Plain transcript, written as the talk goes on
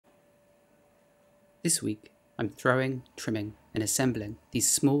This week, I'm throwing, trimming, and assembling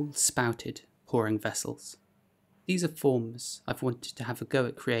these small, spouted, pouring vessels. These are forms I've wanted to have a go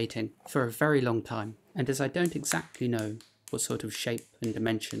at creating for a very long time, and as I don't exactly know what sort of shape and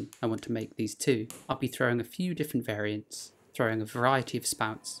dimension I want to make these to, I'll be throwing a few different variants, throwing a variety of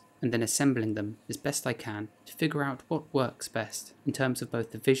spouts, and then assembling them as best I can to figure out what works best in terms of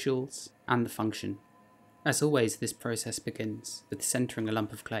both the visuals and the function. As always, this process begins with centering a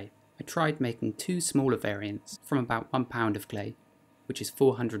lump of clay. I tried making two smaller variants from about 1 pound of clay, which is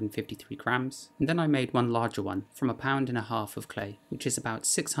 453 grams, and then I made one larger one from 1.5 pounds of clay, which is about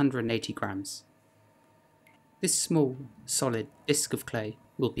 680 grams. This small, solid disc of clay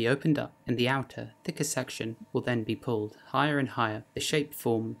will be opened up, and the outer, thicker section will then be pulled higher and higher, the shape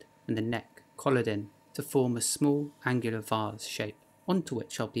formed and the neck collared in to form a small angular vase shape, onto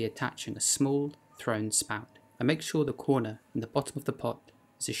which I'll be attaching a small thrown spout. I make sure the corner in the bottom of the pot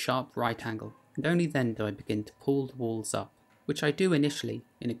is a sharp right angle, and only then do I begin to pull the walls up, which I do initially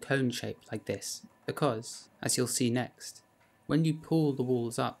in a cone shape like this, because, as you'll see next, when you pull the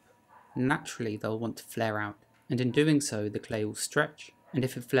walls up, naturally they'll want to flare out, and in doing so the clay will stretch, and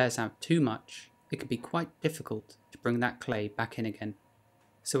if it flares out too much, it can be quite difficult to bring that clay back in again.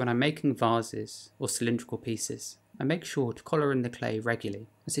 So when I'm making vases or cylindrical pieces, I make sure to collar in the clay regularly,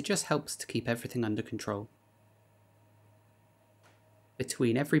 as it just helps to keep everything under control.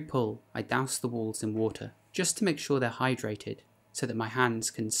 Between every pull, I douse the walls in water, just to make sure they're hydrated, so that my hands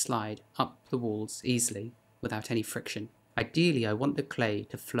can slide up the walls easily without any friction. Ideally, I want the clay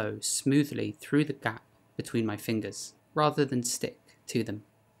to flow smoothly through the gap between my fingers, rather than stick to them.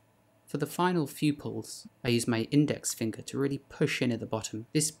 For the final few pulls, I use my index finger to really push in at the bottom.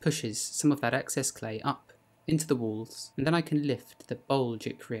 This pushes some of that excess clay up into the walls, and then I can lift the bulge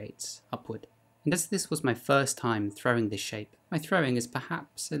it creates upward. And as this was my first time throwing this shape, my throwing is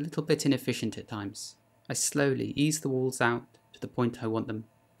perhaps a little bit inefficient at times. I slowly ease the walls out to the point I want them,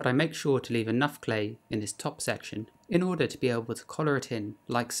 but I make sure to leave enough clay in this top section in order to be able to collar it in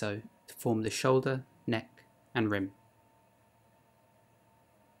like so to form the shoulder, neck and rim.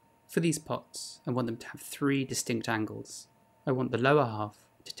 For these pots, I want them to have 3 distinct angles. I want the lower half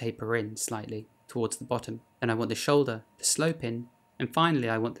to taper in slightly towards the bottom, then I want the shoulder to slope in, and finally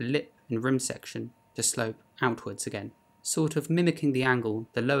I want the lip and rim section to slope outwards again, sort of mimicking the angle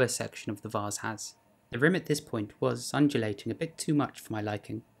the lower section of the vase has. The rim at this point was undulating a bit too much for my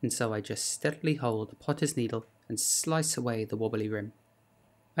liking, and so I just steadily hold a potter's needle and slice away the wobbly rim.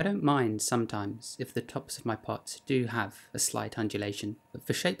 I don't mind sometimes if the tops of my pots do have a slight undulation, but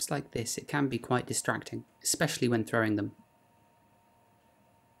for shapes like this it can be quite distracting, especially when throwing them.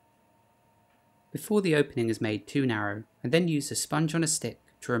 Before the opening is made too narrow, I then use a sponge on a stick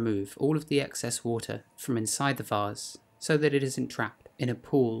to remove all of the excess water from inside the vase so that it isn't trapped in a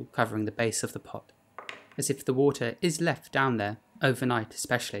pool covering the base of the pot. As if the water is left down there, overnight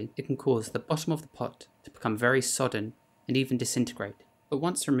especially, it can cause the bottom of the pot to become very sodden and even disintegrate. But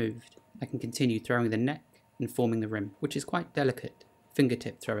once removed, I can continue throwing the neck and forming the rim, which is quite delicate,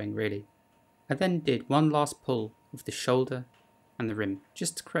 fingertip throwing really. I then did one last pull of the shoulder and the rim,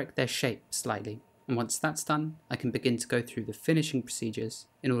 just to correct their shape slightly, and once that's done, I can begin to go through the finishing procedures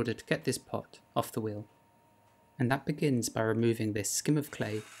in order to get this pot off the wheel. And that begins by removing this skim of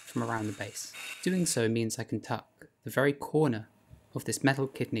clay from around the base. Doing so means I can tuck the very corner of this metal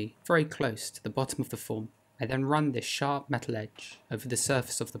kidney very close to the bottom of the form. I then run this sharp metal edge over the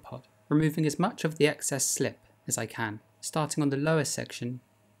surface of the pot, removing as much of the excess slip as I can, starting on the lower section,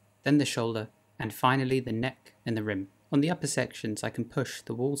 then the shoulder, and finally the neck and the rim. On the upper sections I can push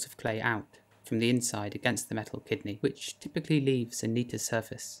the walls of clay out from the inside against the metal kidney, which typically leaves a neater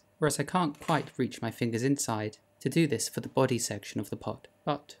surface, whereas I can't quite reach my fingers inside to do this for the body section of the pot,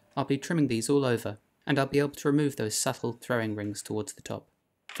 but I'll be trimming these all over, and I'll be able to remove those subtle throwing rings towards the top.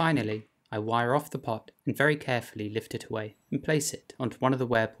 Finally, I wire off the pot and very carefully lift it away and place it onto one of the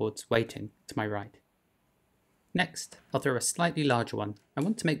wear boards waiting to my right. Next, I'll throw a slightly larger one. I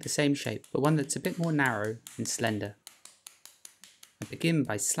want to make the same shape, but one that's a bit more narrow and slender. I begin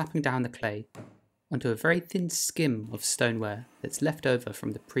by slapping down the clay onto a very thin skim of stoneware that's left over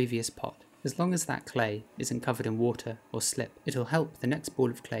from the previous pot. As long as that clay isn't covered in water or slip, it'll help the next ball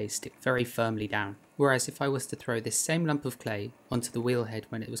of clay stick very firmly down. Whereas if I was to throw this same lump of clay onto the wheelhead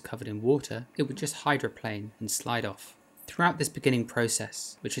when it was covered in water, it would just hydroplane and slide off. Throughout this beginning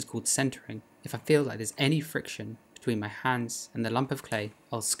process, which is called centering, if I feel like there's any friction between my hands and the lump of clay,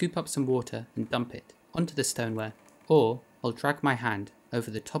 I'll scoop up some water and dump it onto the stoneware, or I'll drag my hand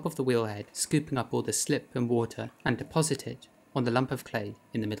over the top of the wheelhead, scooping up all the slip and water and deposit it on the lump of clay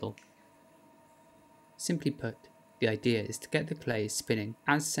in the middle. Simply put, The idea is to get the clay spinning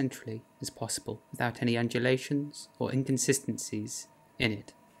as centrally as possible without any undulations or inconsistencies in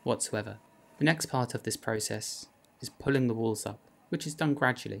it whatsoever. The next part of this process is pulling the walls up, which is done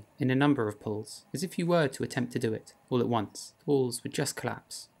gradually in a number of pulls, as if you were to attempt to do it all at once. The walls would just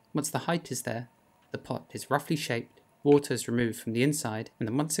collapse. Once the height is there, the pot is roughly shaped, water is removed from the inside, and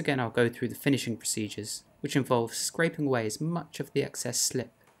then once again I'll go through the finishing procedures, which involves scraping away as much of the excess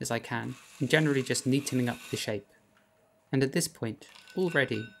slip as I can, and generally just neatening up the shape. And at this point,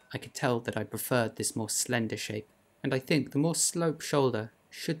 already I could tell that I preferred this more slender shape, and I think the more sloped shoulder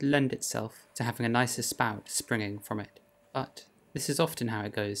should lend itself to having a nicer spout springing from it. But this is often how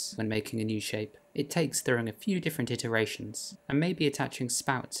it goes when making a new shape. It takes throwing a few different iterations, and maybe attaching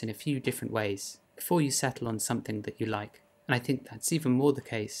spouts in a few different ways, before you settle on something that you like. And I think that's even more the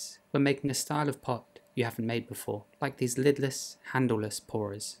case when making a style of pot you haven't made before, like these lidless, handleless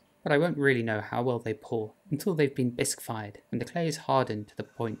pourers. But I won't really know how well they pour until they've been bisque fired and the clay is hardened to the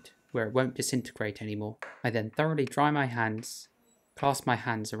point where it won't disintegrate anymore. I then thoroughly dry my hands, clasp my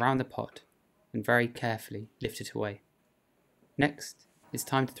hands around the pot, and very carefully lift it away. Next, it's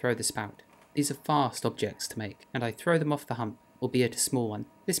time to throw the spout. These are fast objects to make, and I throw them off the hump, albeit a small one.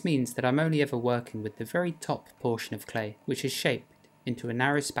 This means that I'm only ever working with the very top portion of clay, which is shaped into a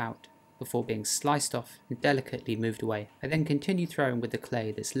narrow spout before being sliced off and delicately moved away. I then continue throwing with the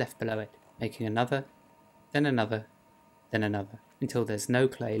clay that's left below it, making another, then another, then another, until there's no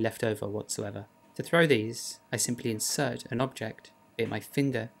clay left over whatsoever. To throw these, I simply insert an object, be it my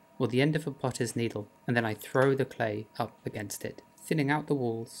finger or the end of a potter's needle, and then I throw the clay up against it, thinning out the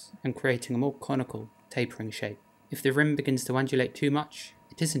walls and creating a more conical, tapering shape. If the rim begins to undulate too much,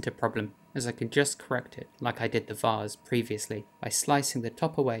 it isn't a problem, as I can just correct it like I did the vase previously by slicing the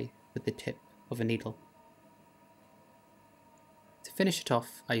top away with the tip of a needle. To finish it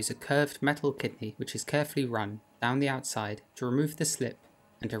off, I use a curved metal kidney which is carefully run down the outside to remove the slip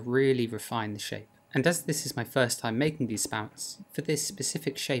and to really refine the shape. And as this is my first time making these spouts, for this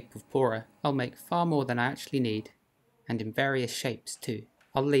specific shape of pourer, I'll make far more than I actually need, and in various shapes too.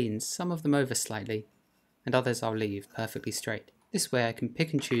 I'll lean some of them over slightly, and others I'll leave perfectly straight. This way I can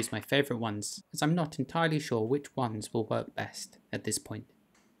pick and choose my favourite ones, as I'm not entirely sure which ones will work best at this point.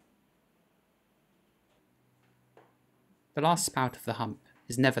 The last spout of the hump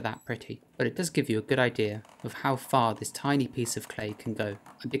is never that pretty, but it does give you a good idea of how far this tiny piece of clay can go.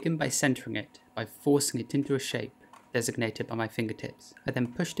 I begin by centering it, by forcing it into a shape designated by my fingertips. I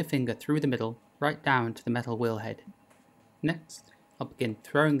then push the finger through the middle, right down to the metal wheel head. Next, I'll begin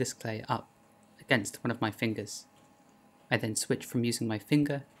throwing this clay up against one of my fingers. I then switch from using my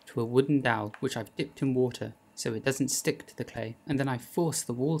finger to a wooden dowel which I've dipped in water so it doesn't stick to the clay, and then I force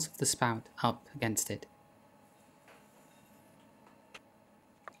the walls of the spout up against it.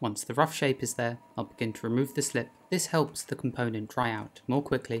 Once the rough shape is there, I'll begin to remove the slip. This helps the component dry out more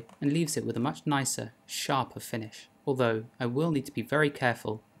quickly and leaves it with a much nicer, sharper finish. Although I will need to be very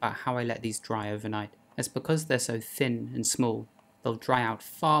careful about how I let these dry overnight, as because they're so thin and small, they'll dry out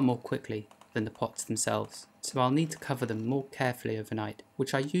far more quickly than the pots themselves. So I'll need to cover them more carefully overnight,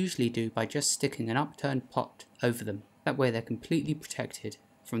 which I usually do by just sticking an upturned pot over them. That way they're completely protected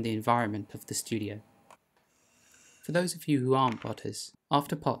from the environment of the studio. For those of you who aren't potters,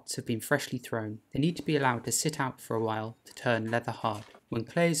 after pots have been freshly thrown, they need to be allowed to sit out for a while to turn leather hard. When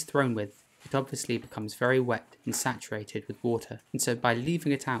clay is thrown with, it obviously becomes very wet and saturated with water, and so by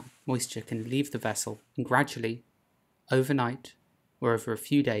leaving it out, moisture can leave the vessel, and gradually, overnight, or over a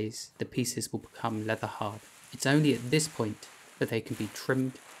few days, the pieces will become leather hard. It's only at this point that they can be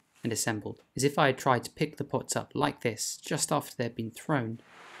trimmed and assembled. As if I had tried to pick the pots up like this just after they'd been thrown,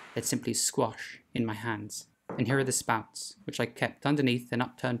 they'd simply squash in my hands. And here are the spouts, which I kept underneath an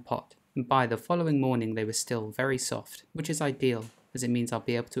upturned pot, and by the following morning they were still very soft, which is ideal as it means I'll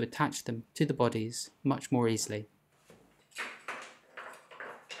be able to attach them to the bodies much more easily.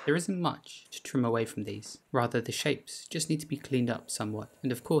 There isn't much to trim away from these, rather the shapes just need to be cleaned up somewhat,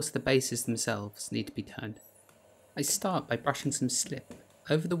 and of course the bases themselves need to be turned. I start by brushing some slip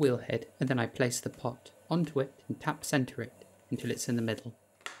over the wheel head, and then I place the pot onto it and tap center it until it's in the middle.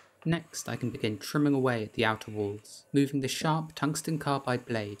 Next, I can begin trimming away at the outer walls, moving the sharp tungsten carbide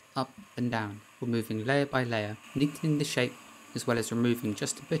blade up and down, removing layer by layer, neatening the shape, as well as removing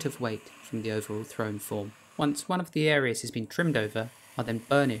just a bit of weight from the overall thrown form. Once one of the areas has been trimmed over, I'll then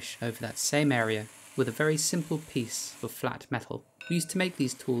burnish over that same area with a very simple piece of flat metal. We used to make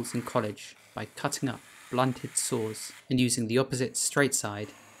these tools in college by cutting up blunted saws and using the opposite straight side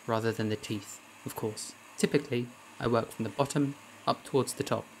rather than the teeth, of course. Typically, I work from the bottom up towards the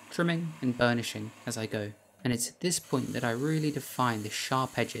top, trimming and burnishing as I go, and it's at this point that I really define the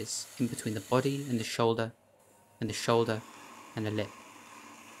sharp edges in between the body and the shoulder, and the shoulder and the lip.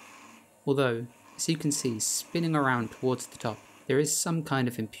 Although, as you can see spinning around towards the top, there is some kind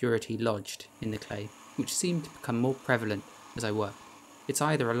of impurity lodged in the clay, which seemed to become more prevalent as I worked. It's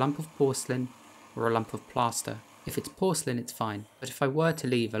either a lump of porcelain or a lump of plaster. If it's porcelain it's fine, but if I were to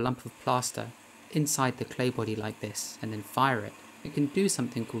leave a lump of plaster inside the clay body like this and then fire it, it can do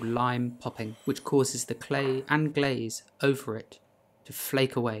something called lime popping, which causes the clay and glaze over it to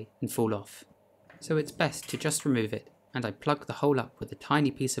flake away and fall off. So it's best to just remove it, and I plug the hole up with a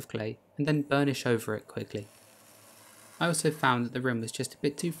tiny piece of clay and then burnish over it quickly. I also found that the rim was just a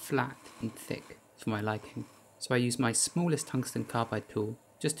bit too flat and thick for my liking, so I used my smallest tungsten carbide tool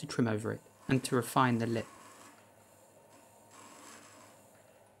just to trim over it and to refine the lip.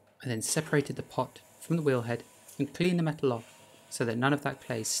 I then separated the pot from the wheelhead and cleaned the metal off so that none of that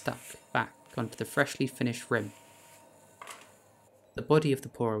clay stuck back onto the freshly finished rim. The body of the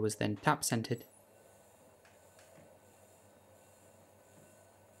pourer was then tap centered,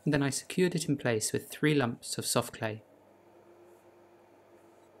 and then I secured it in place with 3 lumps of soft clay.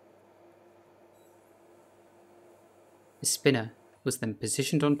 The spinner was then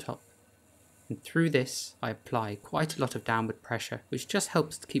positioned on top, and through this I apply quite a lot of downward pressure, which just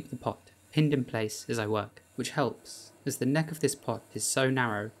helps to keep the pot pinned in place as I work, which helps as the neck of this pot is so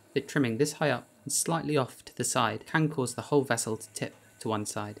narrow that trimming this high up and slightly off to the side can cause the whole vessel to tip to one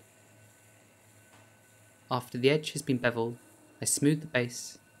side. After the edge has been beveled, I smooth the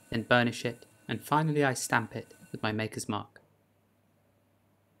base, then burnish it, and finally I stamp it with my maker's mark.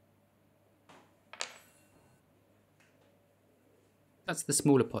 That's the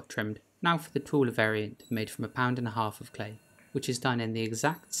smaller pot trimmed. Now for the taller variant made from 1.5 pounds of clay, which is done in the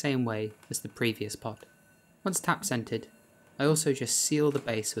exact same way as the previous pot. Once tap centered, I also just seal the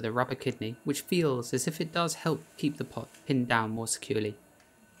base with a rubber kidney, which feels as if it does help keep the pot pinned down more securely.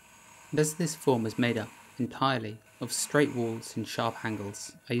 And as this form is made up entirely of straight walls and sharp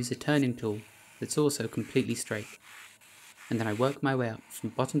angles, I use a turning tool that's also completely straight, and then I work my way up from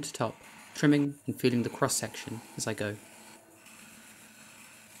bottom to top, trimming and feeling the cross section as I go.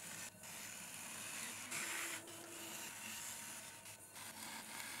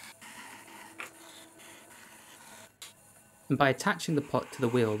 And by attaching the pot to the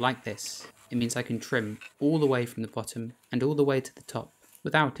wheel like this, it means I can trim all the way from the bottom and all the way to the top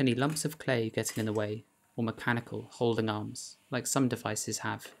without any lumps of clay getting in the way or mechanical holding arms like some devices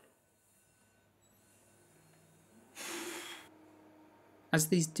have. As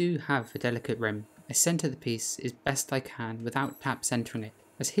these do have a delicate rim, I centre the piece as best I can without tap centering it,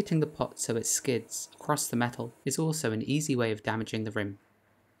 as hitting the pot so it skids across the metal is also an easy way of damaging the rim.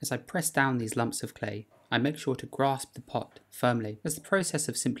 As I press down these lumps of clay, I make sure to grasp the pot firmly, as the process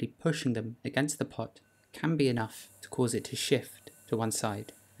of simply pushing them against the pot can be enough to cause it to shift to one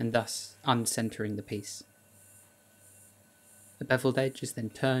side, and thus uncentering the piece. The beveled edge is then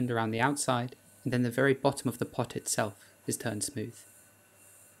turned around the outside, and then the very bottom of the pot itself is turned smooth.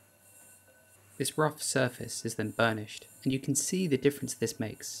 This rough surface is then burnished, and you can see the difference this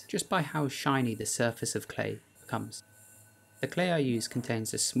makes just by how shiny the surface of clay becomes. The clay I use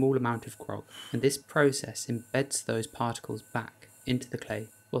contains a small amount of grog, and this process embeds those particles back into the clay,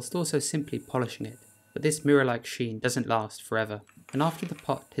 whilst also simply polishing it. But this mirror-like sheen doesn't last forever, and after the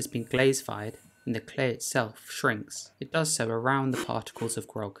pot has been glaze-fired and the clay itself shrinks, it does so around the particles of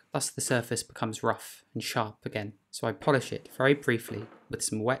grog, thus the surface becomes rough and sharp again. So I polish it very briefly with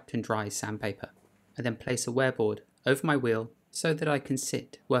some wet and dry sandpaper. I then place a wearboard over my wheel so that I can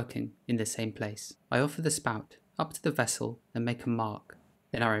sit working in the same place. I offer the spout up to the vessel and make a mark.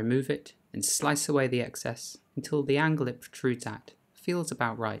 Then I remove it and slice away the excess until the angle it protrudes at feels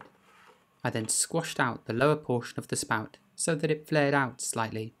about right. I then squashed out the lower portion of the spout so that it flared out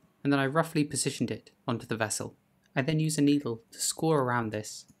slightly, and then I roughly positioned it onto the vessel. I then use a needle to score around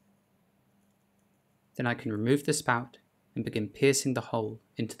this. Then I can remove the spout and begin piercing the hole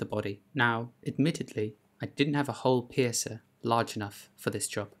into the body. Now, admittedly, I didn't have a hole piercer large enough for this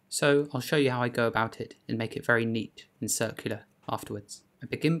job, so I'll show you how I go about it and make it very neat and circular afterwards. I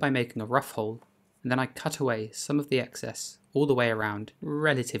begin by making a rough hole, and then I cut away some of the excess all the way around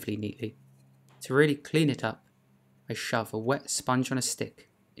relatively neatly. To really clean it up, I shove a wet sponge on a stick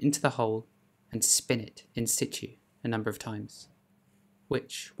into the hole and spin it in situ a number of times,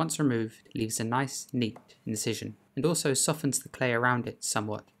 which, once removed, leaves a nice neat incision and also softens the clay around it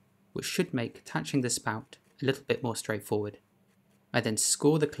somewhat, which should make attaching the spout a little bit more straightforward. I then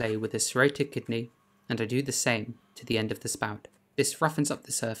score the clay with a serrated kidney, and I do the same to the end of the spout. This roughens up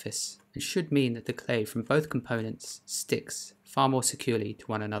the surface and should mean that the clay from both components sticks far more securely to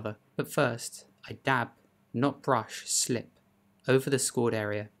one another. But first, I dab, not brush, slip, over the scored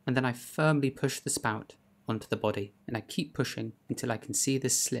area, and then I firmly push the spout onto the body, and I keep pushing until I can see the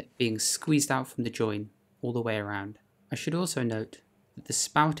slip being squeezed out from the join all the way around. I should also note that the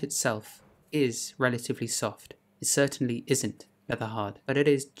spout itself is relatively soft. It certainly isn't leather hard, but it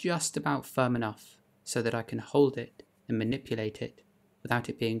is just about firm enough so that I can hold it and manipulate it without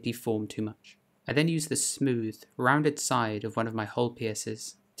it being deformed too much. I then use the smooth, rounded side of one of my hole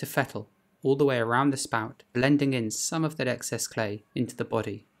piercers to fettle all the way around the spout, blending in some of that excess clay into the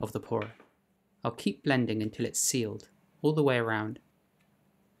body of the pourer. I'll keep blending until it's sealed all the way around,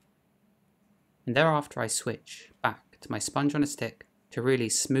 and thereafter I switch back to my sponge on a stick to really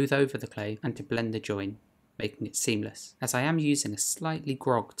smooth over the clay and to blend the join, making it seamless. As I am using a slightly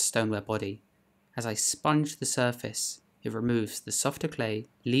grogged stoneware body, as I sponge the surface, it removes the softer clay,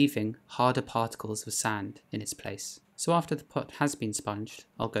 leaving harder particles of sand in its place. So after the pot has been sponged,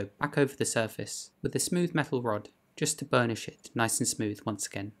 I'll go back over the surface with a smooth metal rod just to burnish it nice and smooth once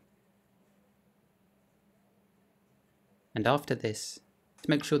again. And after this, to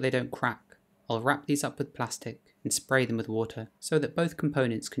make sure they don't crack, I'll wrap these up with plastic and spray them with water so that both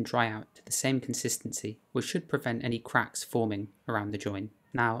components can dry out to the same consistency, which should prevent any cracks forming around the join.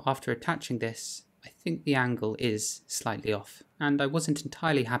 Now, after attaching this, I think the angle is slightly off, and I wasn't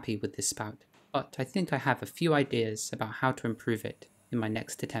entirely happy with this spout, but I think I have a few ideas about how to improve it in my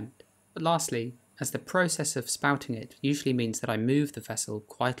next attempt. But lastly, as the process of spouting it usually means that I move the vessel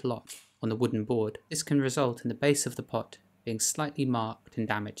quite a lot on the wooden board, this can result in the base of the pot being slightly marked and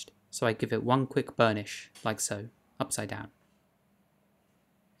damaged, so I give it one quick burnish, like so, upside down.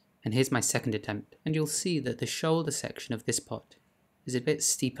 And here's my second attempt, and you'll see that the shoulder section of this pot is a bit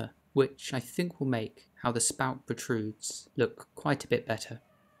steeper, which I think will make how the spout protrudes look quite a bit better.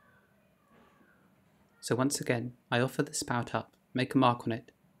 So once again, I offer the spout up, make a mark on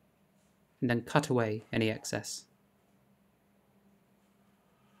it, and then cut away any excess.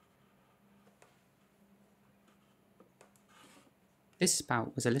 This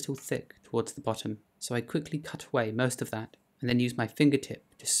spout was a little thick towards the bottom, so I quickly cut away most of that and then use my fingertip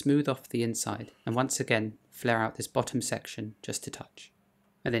to smooth off the inside and once again flare out this bottom section just a touch.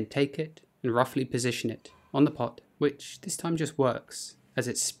 I then take it and roughly position it on the pot, which this time just works as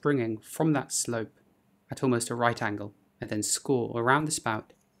it's springing from that slope at almost a right angle, and then score around the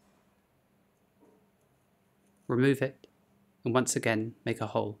spout, remove it, and once again make a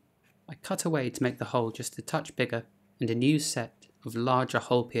hole. I cut away to make the hole just a touch bigger, and a new set of larger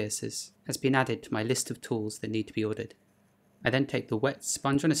hole piercers has been added to my list of tools that need to be ordered. I then take the wet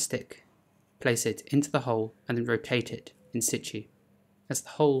sponge on a stick, place it into the hole, and then rotate it in situ. As the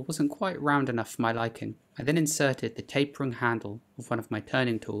hole wasn't quite round enough for my liking, I then inserted the tapering handle of one of my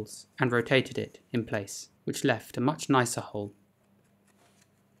turning tools and rotated it in place, which left a much nicer hole.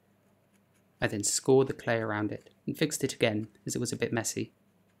 I then scored the clay around it and fixed it again as it was a bit messy.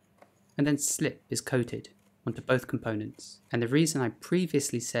 And then slip is coated onto both components, and the reason I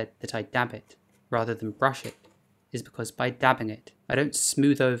previously said that I dab it rather than brush it is because by dabbing it, I don't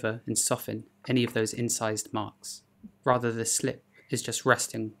smooth over and soften any of those incised marks. Rather, the slip is just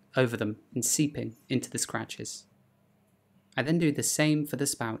resting over them and seeping into the scratches. I then do the same for the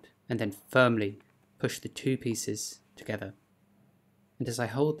spout and then firmly push the two pieces together. And as I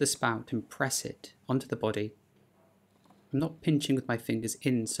hold the spout and press it onto the body, I'm not pinching with my fingers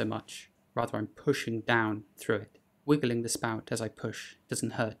in so much, rather I'm pushing down through it. Wiggling the spout as I push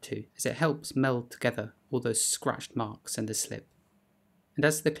doesn't hurt too, as it helps meld together all those scratched marks and the slip. And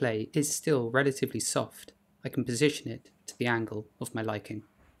as the clay is still relatively soft, I can position it to the angle of my liking.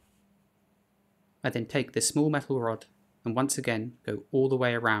 I then take the small metal rod and once again go all the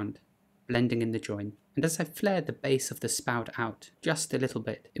way around, blending in the join. And as I flare the base of the spout out just a little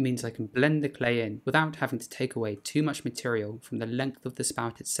bit, it means I can blend the clay in without having to take away too much material from the length of the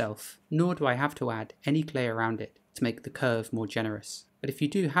spout itself, nor do I have to add any clay around it to make the curve more generous. But if you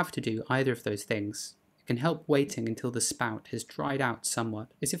do have to do either of those things, it can help waiting until the spout has dried out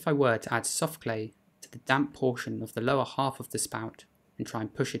somewhat, as if I were to add soft clay to the damp portion of the lower half of the spout and try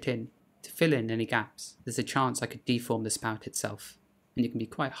and push it in to fill in any gaps. There's a chance I could deform the spout itself, and it can be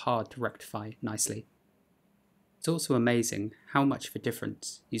quite hard to rectify nicely. It's also amazing how much of a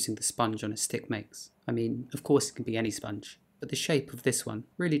difference using the sponge on a stick makes. I mean, of course it can be any sponge, but the shape of this one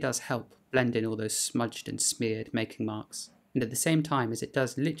really does help blend in all those smudged and smeared making marks. And at the same time as it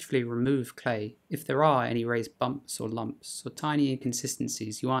does literally remove clay, if there are any raised bumps or lumps or tiny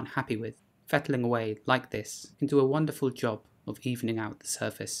inconsistencies you aren't happy with, fettling away like this can do a wonderful job of evening out the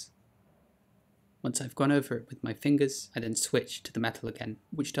surface. Once I've gone over it with my fingers, I then switch to the metal again,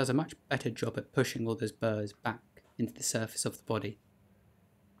 which does a much better job at pushing all those burrs back into the surface of the body.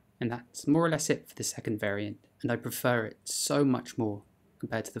 And that's more or less it for the second variant, and I prefer it so much more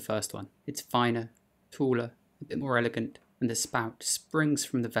compared to the first one. It's finer, taller, a bit more elegant, and the spout springs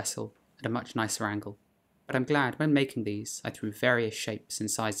from the vessel at a much nicer angle. But I'm glad when making these I threw various shapes and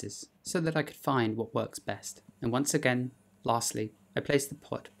sizes so that I could find what works best. And once again, lastly, I place the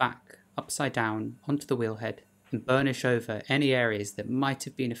pot back upside down onto the wheelhead and burnish over any areas that might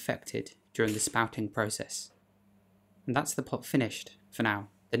have been affected during the spouting process. And that's the pot finished for now.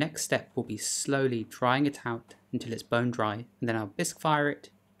 The next step will be slowly drying it out until it's bone dry, and then I'll bisque fire it,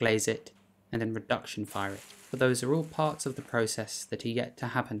 glaze it, and then reduction fire it. But those are all parts of the process that are yet to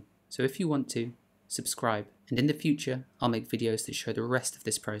happen, so if you want to, subscribe, and in the future I'll make videos that show the rest of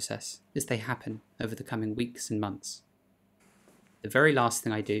this process as they happen over the coming weeks and months. The very last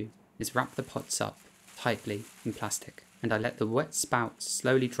thing I do is wrap the pots up tightly in plastic, and I let the wet spouts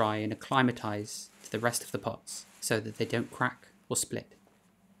slowly dry and acclimatise to the rest of the pots so that they don't crack or split.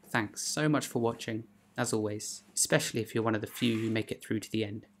 Thanks so much for watching, as always, especially if you're one of the few who make it through to the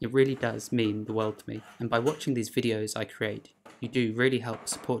end. It really does mean the world to me, and by watching these videos I create, you do really help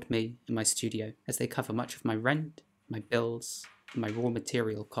support me and my studio, as they cover much of my rent, my bills, and my raw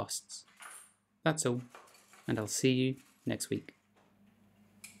material costs. That's all, and I'll see you next week.